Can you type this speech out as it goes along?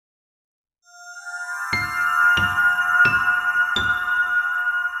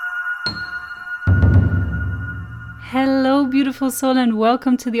beautiful soul, and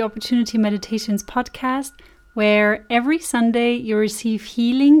welcome to the Opportunity Meditations podcast, where every Sunday you receive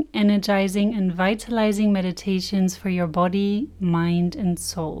healing, energizing, and vitalizing meditations for your body, mind, and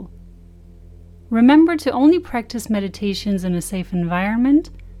soul. Remember to only practice meditations in a safe environment,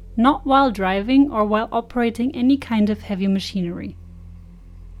 not while driving or while operating any kind of heavy machinery.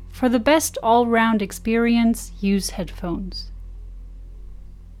 For the best all-round experience, use headphones.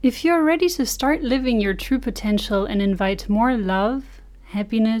 If you're ready to start living your true potential and invite more love,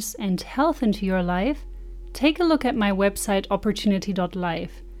 happiness, and health into your life, take a look at my website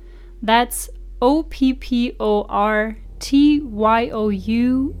opportunity.life. That's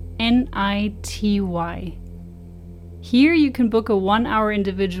OPPORTYOUNITY. Here you can book a 1-hour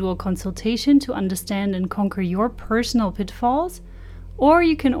individual consultation to understand and conquer your personal pitfalls, or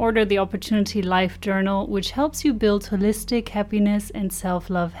you can order the Opportunity Life Journal, which helps you build holistic happiness and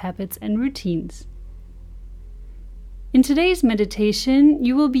self-love habits and routines. In today's meditation,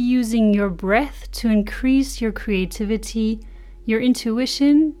 you will be using your breath to increase your creativity, your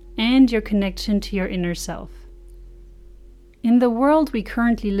intuition, and your connection to your inner self. In the world we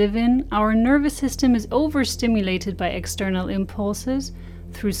currently live in, our nervous system is overstimulated by external impulses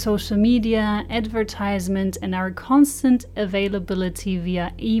through social media, advertisement, and our constant availability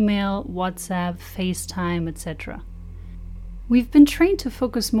via email, WhatsApp, FaceTime, etc. We've been trained to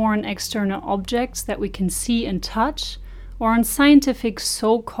focus more on external objects that we can see and touch, or on scientific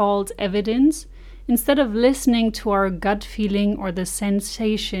so-called evidence, instead of listening to our gut feeling or the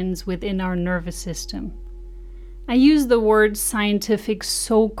sensations within our nervous system. I use the word scientific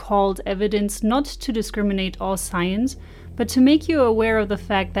so-called evidence not to discriminate all science, but to make you aware of the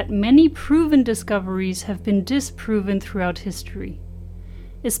fact that many proven discoveries have been disproven throughout history.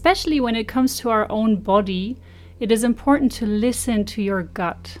 Especially when it comes to our own body, it is important to listen to your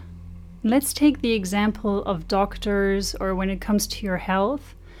gut. Let's take the example of doctors, or when it comes to your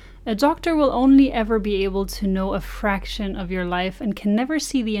health. A doctor will only ever be able to know a fraction of your life and can never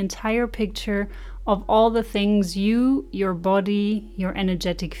see the entire picture of all the things you, your body, your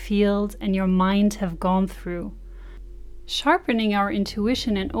energetic field, and your mind have gone through. Sharpening our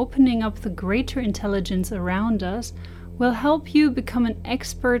intuition and opening up the greater intelligence around us will help you become an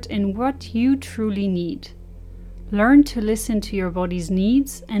expert in what you truly need. Learn to listen to your body's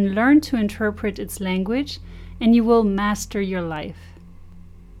needs and learn to interpret its language, and you will master your life.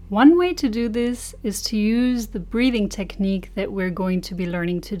 One way to do this is to use the breathing technique that we're going to be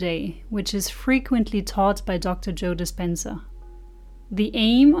learning today, which is frequently taught by Dr. Joe Dispenza. The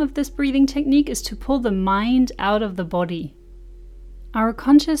aim of this breathing technique is to pull the mind out of the body. Our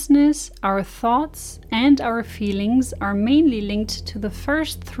consciousness, our thoughts, and our feelings are mainly linked to the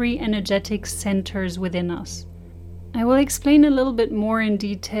first 3 energetic centers within us. I will explain a little bit more in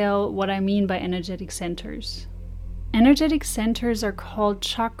detail what I mean by energetic centers. Energetic centers are called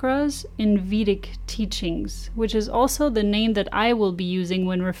chakras in Vedic teachings, which is also the name that I will be using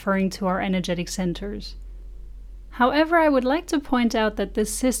when referring to our energetic centers. However, I would like to point out that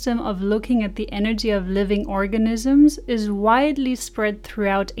this system of looking at the energy of living organisms is widely spread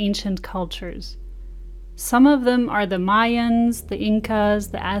throughout ancient cultures. Some of them are the Mayans, the Incas,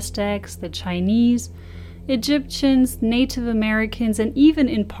 the Aztecs, the Chinese, Egyptians, Native Americans, and even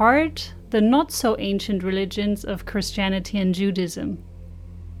in part, the not-so-ancient religions of Christianity and Judaism.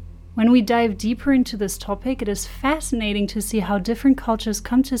 When we dive deeper into this topic, it is fascinating to see how different cultures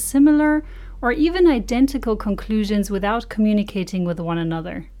come to similar or even identical conclusions without communicating with one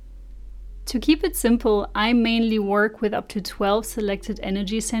another. To keep it simple, I mainly work with up to 12 selected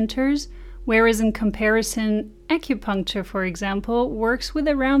energy centers, whereas in comparison, acupuncture, for example, works with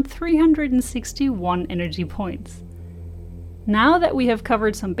around 361 energy points. Now that we have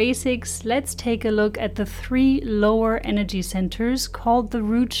covered some basics, let's take a look at the 3 lower energy centers called the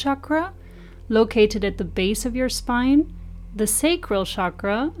root chakra, located at the base of your spine, the sacral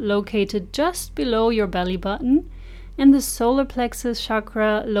chakra, located just below your belly button, and the solar plexus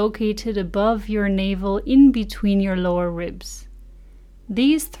chakra, located above your navel in between your lower ribs.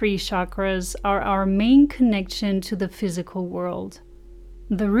 These 3 chakras are our main connection to the physical world.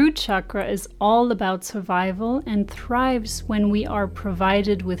 The root chakra is all about survival and thrives when we are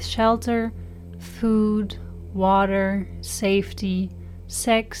provided with shelter, food, water, safety,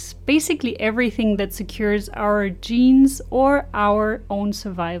 sex, basically everything that secures our genes or our own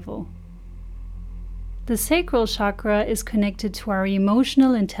survival. The sacral chakra is connected to our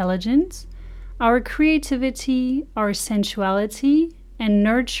emotional intelligence, our creativity, our sensuality, and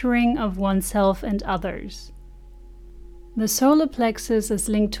nurturing of oneself and others. The solar plexus is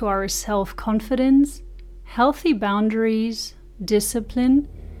linked to our self-confidence, healthy boundaries, discipline,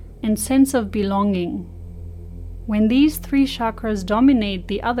 and sense of belonging. When these 3 chakras dominate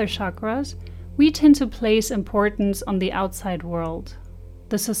the other chakras, we tend to place importance on the outside world,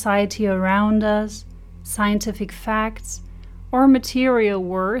 the society around us, scientific facts, or material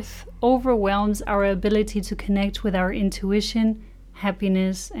worth overwhelms our ability to connect with our intuition,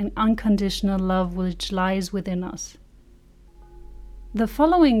 happiness, and unconditional love which lies within us. The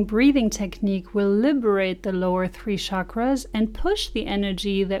following breathing technique will liberate the lower 3 chakras and push the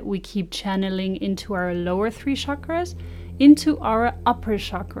energy that we keep channeling into our lower 3 chakras into our upper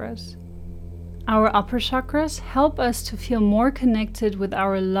chakras. Our upper chakras help us to feel more connected with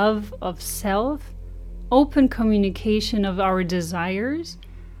our love of self, open communication of our desires,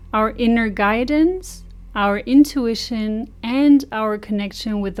 our inner guidance, our intuition, and our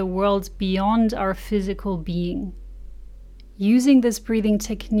connection with the world beyond our physical being. Using this breathing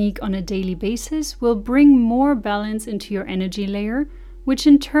technique on a daily basis will bring more balance into your energy layer, which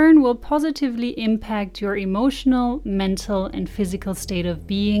in turn will positively impact your emotional, mental, and physical state of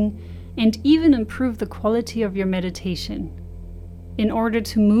being, and even improve the quality of your meditation. In order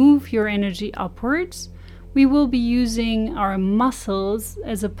to move your energy upwards, we will be using our muscles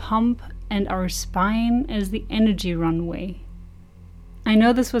as a pump and our spine as the energy runway. I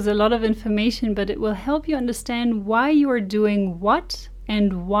know this was a lot of information, but it will help you understand why you are doing what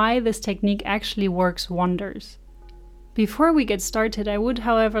and why this technique actually works wonders. Before we get started, I would,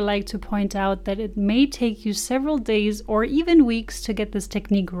 however, like to point out that it may take you several days or even weeks to get this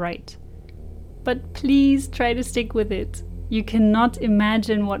technique right. But please try to stick with it. You cannot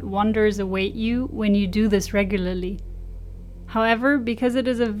imagine what wonders await you when you do this regularly. However, because it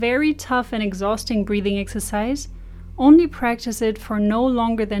is a very tough and exhausting breathing exercise, only practice it for no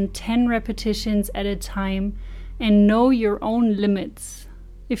longer than 10 repetitions at a time and know your own limits.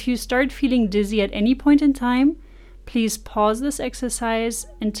 If you start feeling dizzy at any point in time, please pause this exercise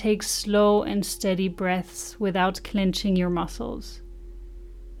and take slow and steady breaths without clenching your muscles.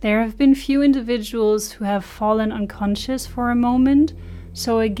 There have been few individuals who have fallen unconscious for a moment,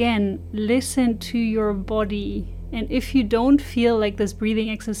 so again, listen to your body. And if you don't feel like this breathing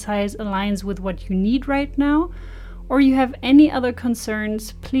exercise aligns with what you need right now, or you have any other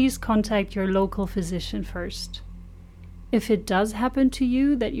concerns, please contact your local physician first. If it does happen to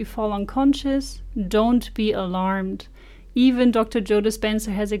you that you fall unconscious, don't be alarmed. Even Dr. Joe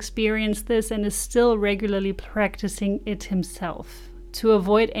Dispenza has experienced this and is still regularly practicing it himself. To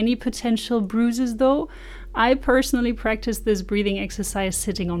avoid any potential bruises though, I personally practice this breathing exercise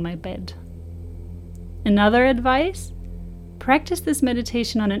sitting on my bed. Another advice? Practice this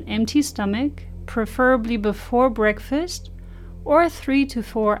meditation on an empty stomach, preferably before breakfast or 3 to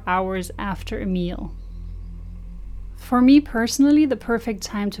 4 hours after a meal. For me personally, the perfect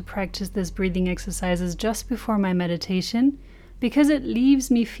time to practice this breathing exercise is just before my meditation, because it leaves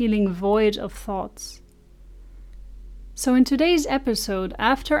me feeling void of thoughts. So in today's episode,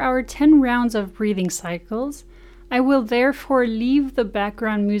 after our 10 rounds of breathing cycles, I will therefore leave the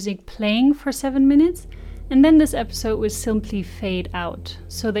background music playing for 7 minutes, and then this episode will simply fade out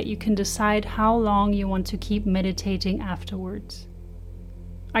so that you can decide how long you want to keep meditating afterwards.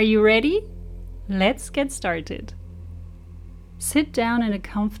 Are you ready? Let's get started. Sit down in a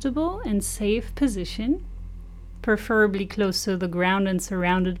comfortable and safe position, preferably close to the ground and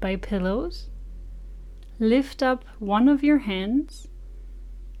surrounded by pillows. Lift up one of your hands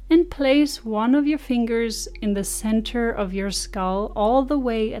and place one of your fingers in the center of your skull, all the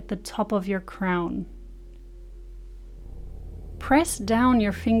way at the top of your crown. Press down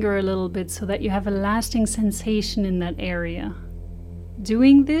your finger a little bit so that you have a lasting sensation in that area.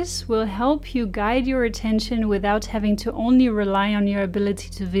 Doing this will help you guide your attention without having to only rely on your ability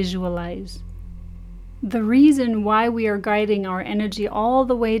to visualize. The reason why we are guiding our energy all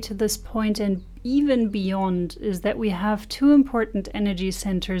the way to this point and even beyond is that we have 2 important energy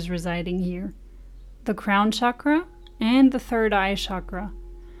centers residing here: the crown chakra and the third eye chakra.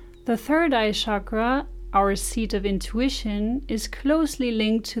 The third eye chakra, our seat of intuition, is closely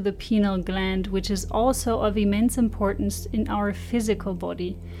linked to the pineal gland, which is also of immense importance in our physical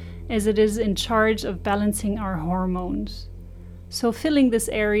body, as it is in charge of balancing our hormones. So filling this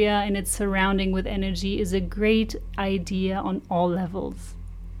area and its surrounding with energy is a great idea on all levels.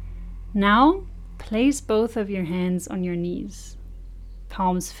 Now, place both of your hands on your knees,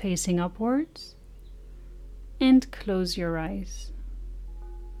 palms facing upwards, and close your eyes.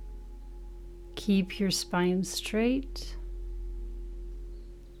 Keep your spine straight.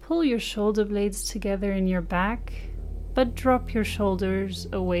 Pull your shoulder blades together in your back, but drop your shoulders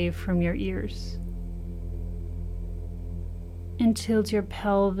away from your ears. And tilt your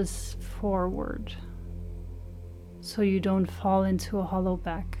pelvis forward so you don't fall into a hollow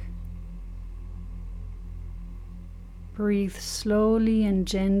back. Breathe slowly and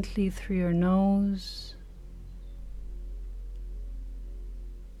gently through your nose.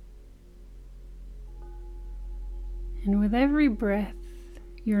 And with every breath,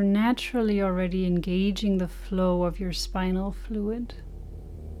 you're naturally already engaging the flow of your spinal fluid.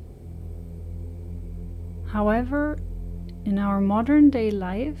 However, in our modern day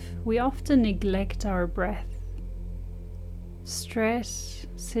life, we often neglect our breath. Stress,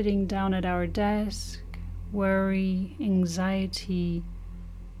 sitting down at our desk, worry, anxiety,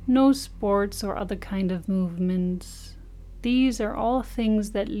 no sports or other kind of movements. These are all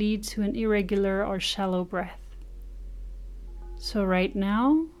things that lead to an irregular or shallow breath. So right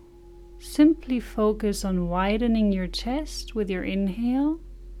now, simply focus on widening your chest with your inhale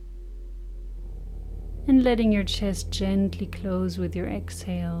and letting your chest gently close with your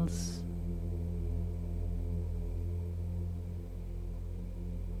exhales.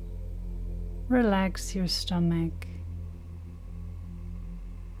 Relax your stomach.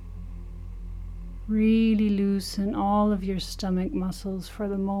 Really loosen all of your stomach muscles for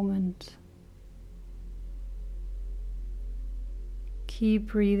the moment. Keep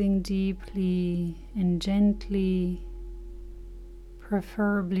breathing deeply and gently,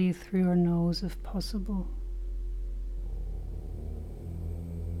 preferably through your nose if possible.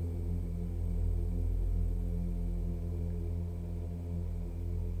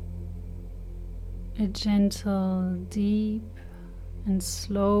 A gentle, deep, and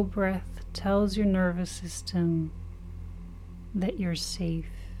slow breath tells your nervous system that you're safe.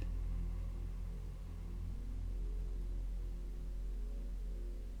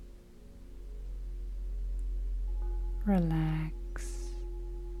 Relax.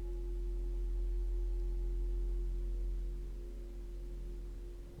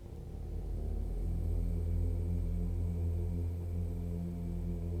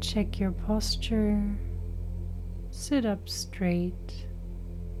 Check your posture. Sit up straight.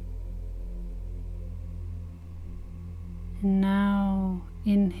 And now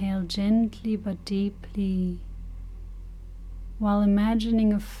inhale gently but deeply, while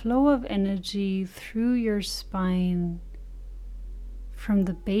imagining a flow of energy through your spine, from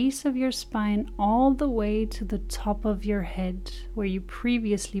the base of your spine all the way to the top of your head, where you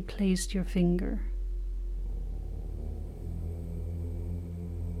previously placed your finger.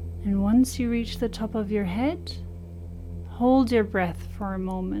 And once you reach the top of your head, hold your breath for a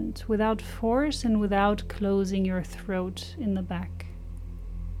moment without force and without closing your throat in the back.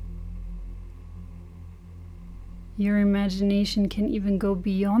 Your imagination can even go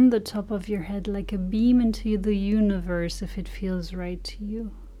beyond the top of your head like a beam into the universe if it feels right to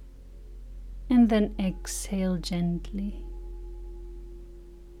you. And then exhale gently.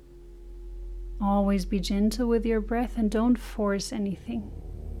 Always be gentle with your breath and don't force anything.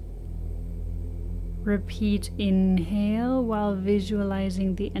 Repeat inhale while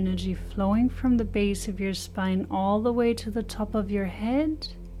visualizing the energy flowing from the base of your spine all the way to the top of your head,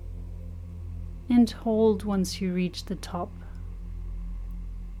 and hold once you reach the top.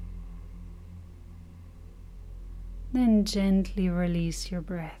 Then gently release your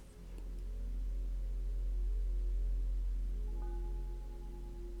breath.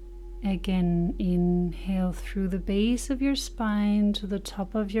 Again, inhale through the base of your spine to the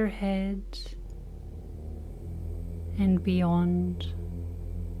top of your head and beyond.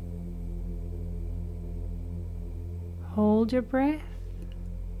 Hold your breath.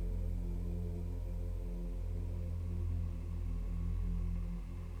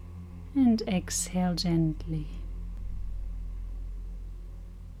 And exhale gently.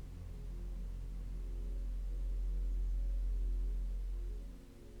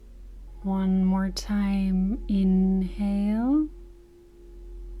 One more time, inhale.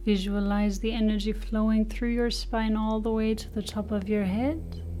 Visualize the energy flowing through your spine all the way to the top of your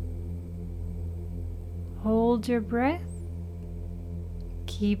head. Hold your breath,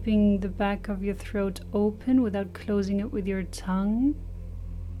 keeping the back of your throat open without closing it with your tongue.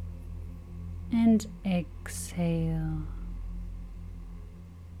 And exhale.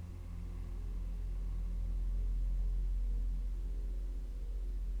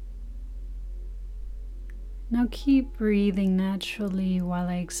 Now keep breathing naturally while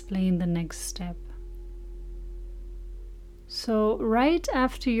I explain the next step. So right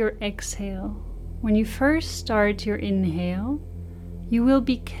after your exhale, when you first start your inhale, you will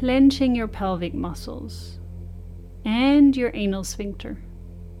be clenching your pelvic muscles and your anal sphincter.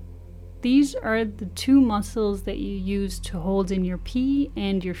 These are the two muscles that you use to hold in your pee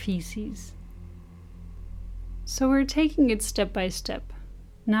and your feces. So we're taking it step by step.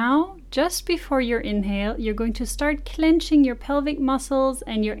 Now, just before your inhale, you're going to start clenching your pelvic muscles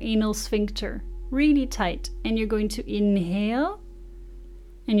and your anal sphincter. really tight. And you're going to inhale,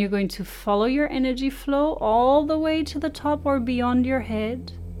 and you're going to follow your energy flow all the way to the top or beyond your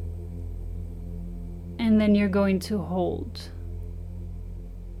head. And then you're going to hold.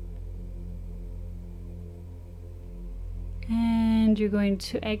 And you're going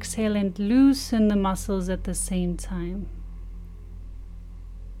to exhale and loosen the muscles at the same time.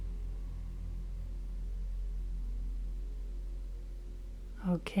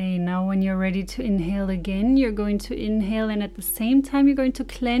 Okay, now when you're ready to inhale again, you're going to inhale, and at the same time you're going to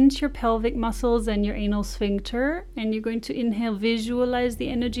clench your pelvic muscles and your anal sphincter, and you're going to inhale, visualize the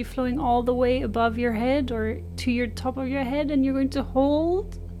energy flowing all the way above your head or to your top of your head, and you're going to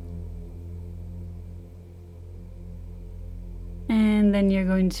hold. And then you're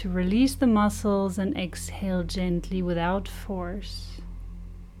going to release the muscles and exhale gently without force.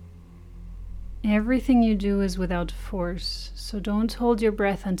 Everything you do is without force, so don't hold your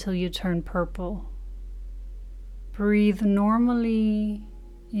breath until you turn purple. Breathe normally,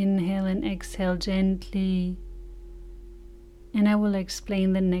 inhale and exhale gently, and I will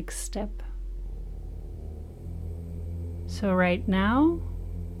explain the next step. So right now,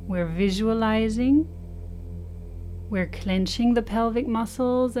 we're visualizing, we're clenching the pelvic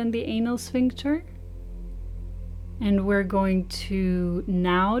muscles and the anal sphincter. And we're going to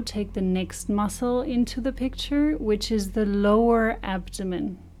now take the next muscle into the picture, which is the lower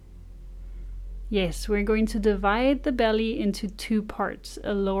abdomen. Yes, we're going to divide the belly into two parts,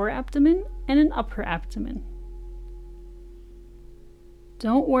 a lower abdomen and an upper abdomen.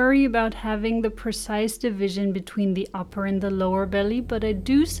 Don't worry about having the precise division between the upper and the lower belly, but I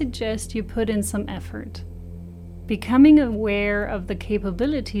do suggest you put in some effort. Becoming aware of the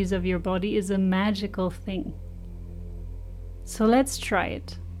capabilities of your body is a magical thing. So let's try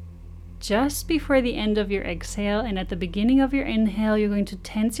it. Just before the end of your exhale and at the beginning of your inhale, you're going to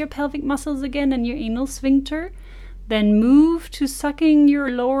tense your pelvic muscles again and your anal sphincter. Then move to sucking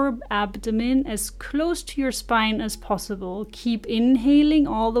your lower abdomen as close to your spine as possible. Keep inhaling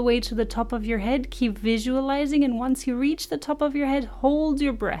all the way to the top of your head. Keep visualizing, and once you reach the top of your head, hold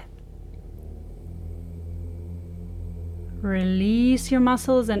your breath. Release your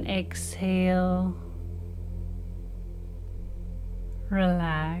muscles and exhale.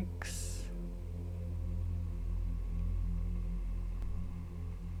 Relax.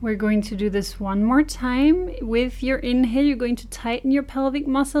 We're going to do this one more time. With your inhale, you're going to tighten your pelvic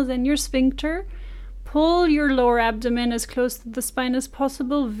muscles and your sphincter. Pull your lower abdomen as close to the spine as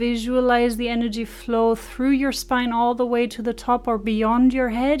possible. Visualize the energy flow through your spine all the way to the top or beyond your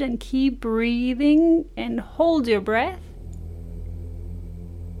head, and keep breathing and hold your breath.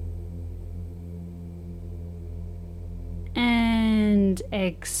 And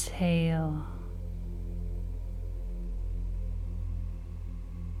exhale.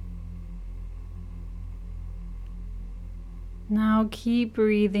 Now keep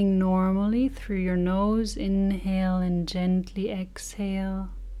breathing normally through your nose. Inhale and gently exhale.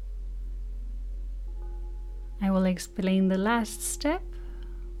 I will explain the last step,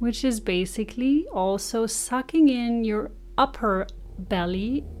 which is basically also sucking in your upper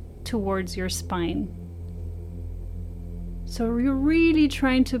belly towards your spine. So you're really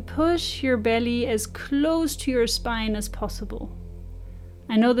trying to push your belly as close to your spine as possible.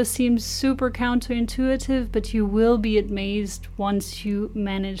 I know this seems super counterintuitive, but you will be amazed once you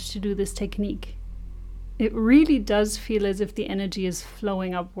manage to do this technique. It really does feel as if the energy is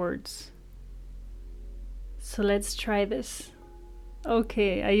flowing upwards. So let's try this.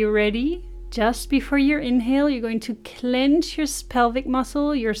 Okay, are you ready? Just before your inhale, you're going to clench your pelvic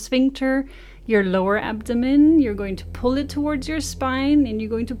muscle, your sphincter, your lower abdomen. You're going to pull it towards your spine, and you're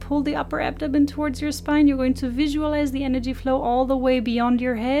going to pull the upper abdomen towards your spine. You're going to visualize the energy flow all the way beyond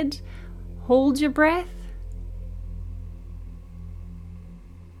your head. Hold your breath.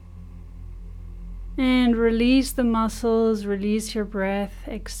 And release the muscles, release your breath.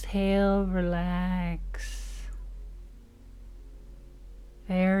 Exhale, relax.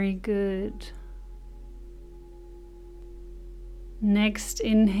 Very good. Next,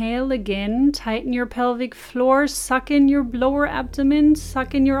 inhale again, tighten your pelvic floor, suck in your lower abdomen,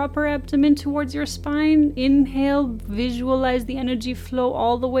 suck in your upper abdomen towards your spine. Inhale, visualize the energy flow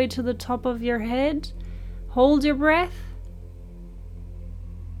all the way to the top of your head. Hold your breath.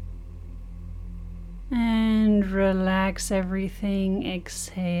 And relax everything,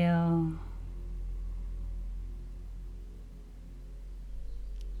 exhale.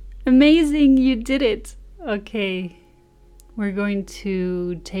 Amazing, you did it. Okay. We're going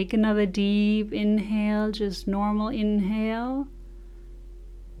to take another deep inhale, just normal inhale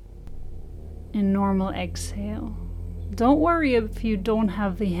and normal exhale. Don't worry if you don't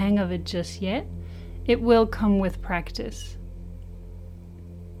have the hang of it just yet. It will come with practice.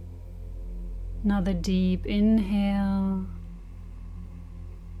 Another deep inhale.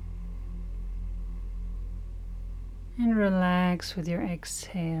 And relax with your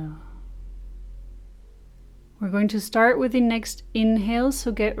exhale. We're going to start with the next inhale,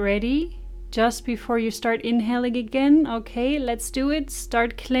 so get ready. Just before you start inhaling again, okay, let's do it.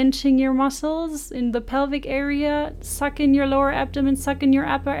 Start clenching your muscles in the pelvic area. Suck in your lower abdomen, suck in your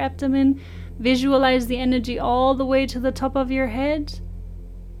upper abdomen. Visualize the energy all the way to the top of your head.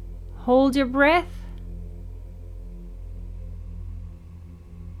 Hold your breath.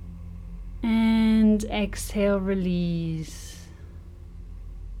 And exhale, release.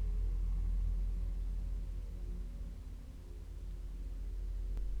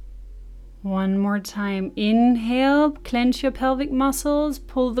 One more time. Inhale, clench your pelvic muscles,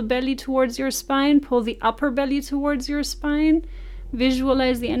 pull the belly towards your spine, pull the upper belly towards your spine.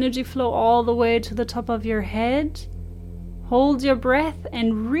 Visualize the energy flow all the way to the top of your head. Hold your breath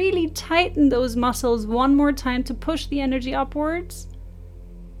and really tighten those muscles one more time to push the energy upwards.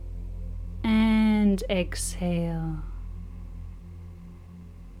 And exhale.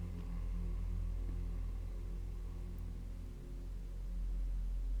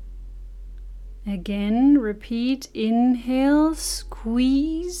 Again, repeat. Inhale,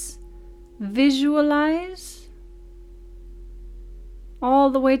 squeeze, visualize all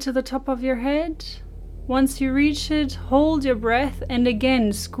the way to the top of your head. Once you reach it, hold your breath and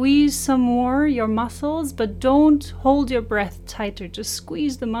again squeeze some more your muscles, but don't hold your breath tighter. Just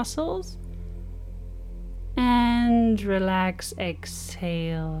squeeze the muscles and relax,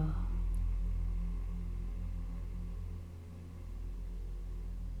 exhale.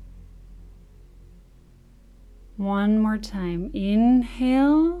 One more time.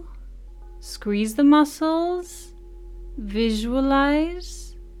 Inhale, squeeze the muscles,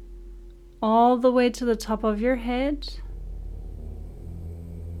 visualize all the way to the top of your head.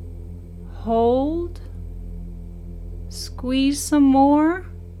 Hold, squeeze some more,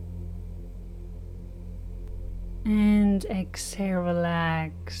 and exhale,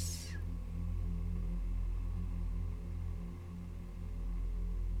 relax.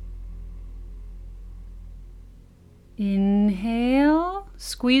 Inhale,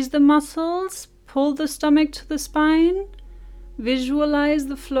 squeeze the muscles, pull the stomach to the spine, visualize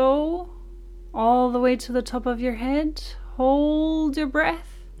the flow all the way to the top of your head. Hold your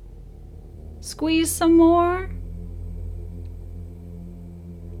breath, squeeze some more,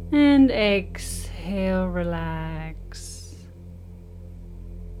 and exhale, relax.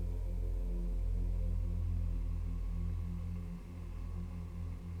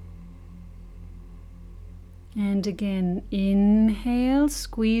 And again, inhale,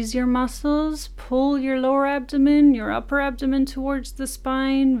 squeeze your muscles, pull your lower abdomen, your upper abdomen towards the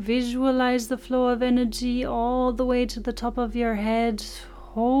spine, visualize the flow of energy all the way to the top of your head.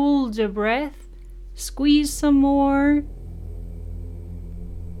 Hold your breath, squeeze some more,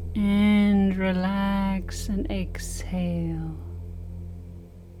 and relax and exhale.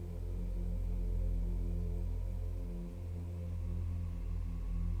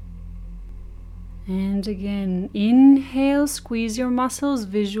 And again, inhale, squeeze your muscles,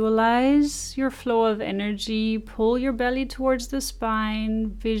 visualize your flow of energy, pull your belly towards the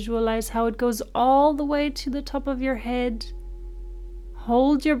spine, visualize how it goes all the way to the top of your head.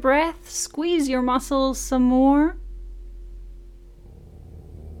 Hold your breath, squeeze your muscles some more,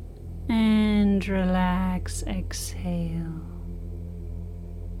 and relax, exhale.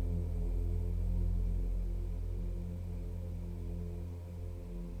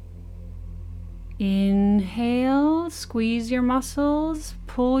 Inhale, squeeze your muscles,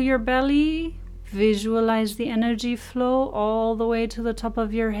 pull your belly, visualize the energy flow all the way to the top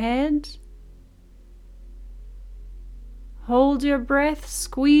of your head. Hold your breath,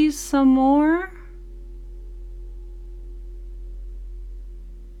 squeeze some more,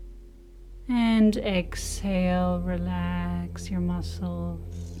 and exhale, relax your muscles.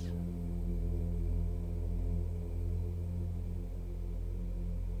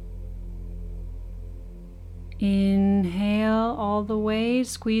 Inhale all the way,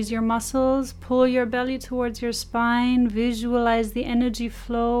 squeeze your muscles, pull your belly towards your spine, visualize the energy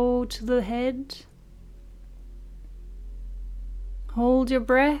flow to the head. Hold your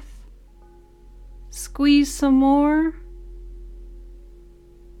breath, squeeze some more,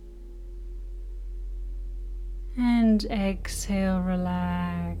 and exhale,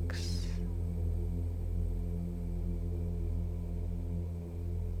 relax.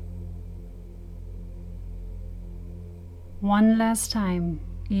 One last time.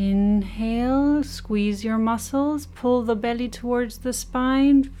 Inhale, squeeze your muscles, pull the belly towards the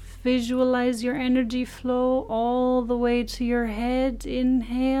spine, visualize your energy flow all the way to your head.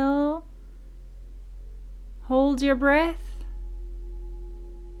 Inhale. Hold your breath.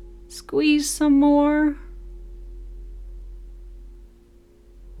 Squeeze some more.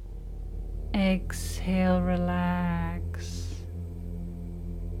 Exhale, relax.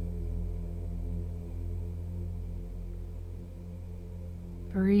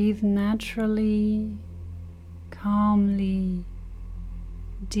 Breathe naturally, calmly,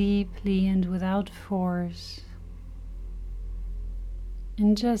 deeply and without force.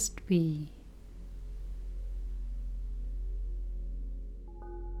 And just be.